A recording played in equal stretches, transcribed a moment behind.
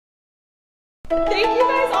Thank you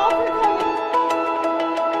guys all for coming.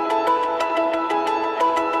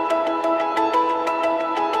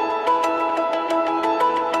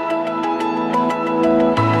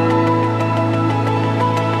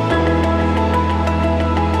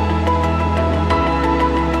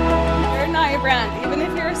 You're not your brand. Even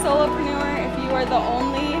if you're a solopreneur, if you are the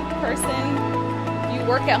only person, you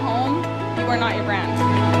work at home, you are not your brand.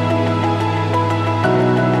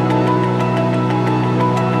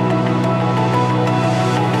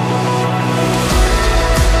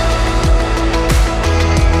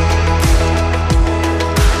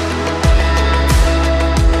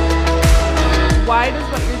 Why does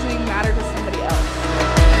what you're doing matter to somebody else?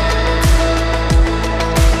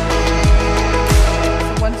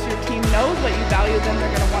 So once your team knows what you value, then they're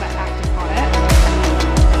going to want to act upon it.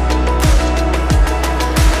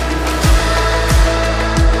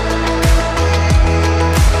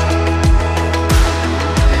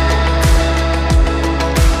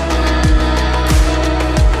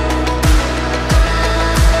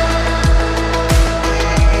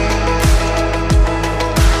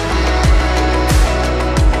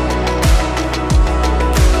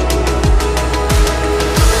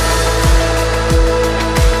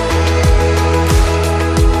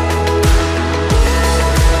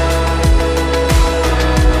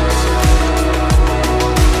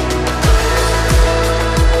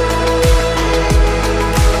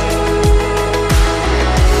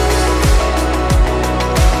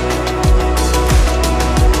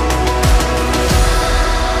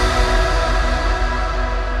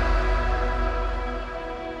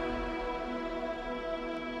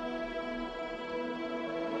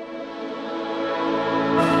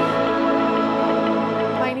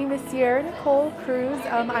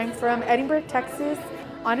 I'm from Edinburgh, Texas.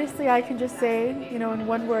 Honestly, I can just say, in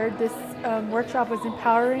one word, this workshop was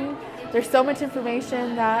empowering. There's so much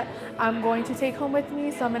information that I'm going to take home with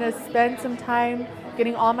me, so I'm going to spend some time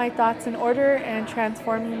getting all my thoughts in order and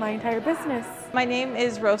transforming my entire business. My name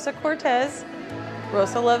is Rosa Cortez.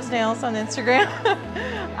 Rosa Loves Nails on Instagram.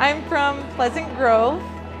 I'm from Pleasant Grove.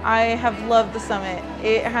 I have loved the summit.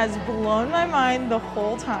 It has blown my mind the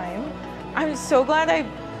whole time. I'm so glad I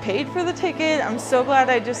paid for the ticket. I'm so glad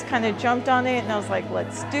I just kind of jumped on it and I was like,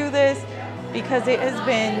 let's do this, because it has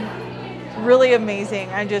been really amazing.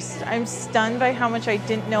 I'm stunned by how much I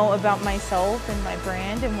didn't know about myself and my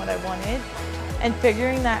brand and what I wanted, and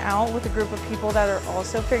figuring that out with a group of people that are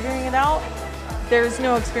also figuring it out. There's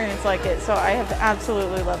no experience like it, so I have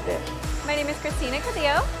absolutely loved it. My name is Christina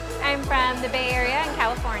Cadillo. I'm from the Bay Area in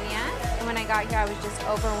California, and when I got here I was just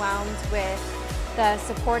overwhelmed with the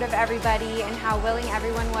support of everybody and how willing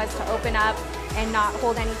everyone was to open up and not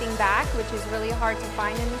hold anything back, which is really hard to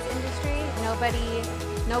find in this industry.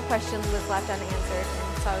 No question was left unanswered,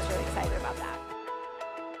 and so I was really excited about that.